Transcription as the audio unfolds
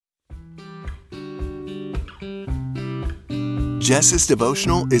Jess's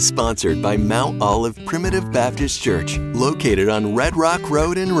devotional is sponsored by Mount Olive Primitive Baptist Church, located on Red Rock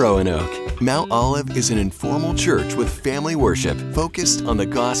Road in Roanoke. Mount Olive is an informal church with family worship focused on the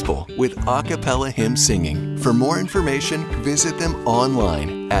gospel with a cappella hymn singing. For more information, visit them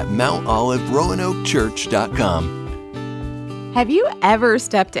online at mountoliveroanokechurch.com. Have you ever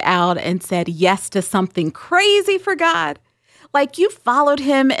stepped out and said yes to something crazy for God? Like you followed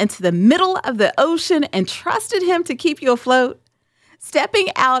him into the middle of the ocean and trusted him to keep you afloat? Stepping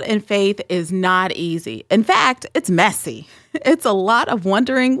out in faith is not easy. In fact, it's messy. It's a lot of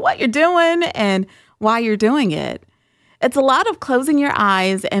wondering what you're doing and why you're doing it. It's a lot of closing your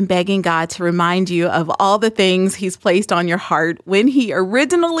eyes and begging God to remind you of all the things he's placed on your heart when he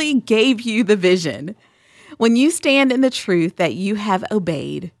originally gave you the vision. When you stand in the truth that you have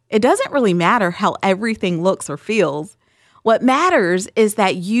obeyed, it doesn't really matter how everything looks or feels. What matters is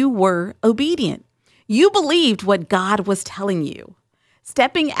that you were obedient. You believed what God was telling you.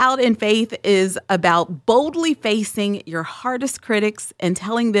 Stepping out in faith is about boldly facing your hardest critics and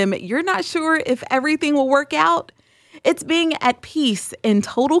telling them you're not sure if everything will work out. It's being at peace in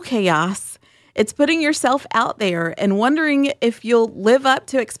total chaos. It's putting yourself out there and wondering if you'll live up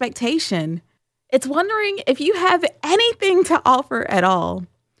to expectation. It's wondering if you have anything to offer at all.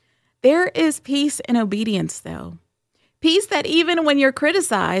 There is peace in obedience, though. Peace that even when you're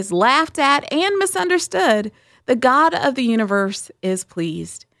criticized, laughed at, and misunderstood, the God of the universe is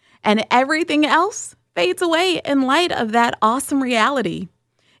pleased, and everything else fades away in light of that awesome reality.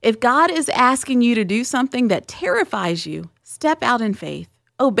 If God is asking you to do something that terrifies you, step out in faith,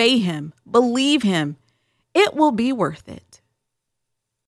 obey him, believe him. It will be worth it.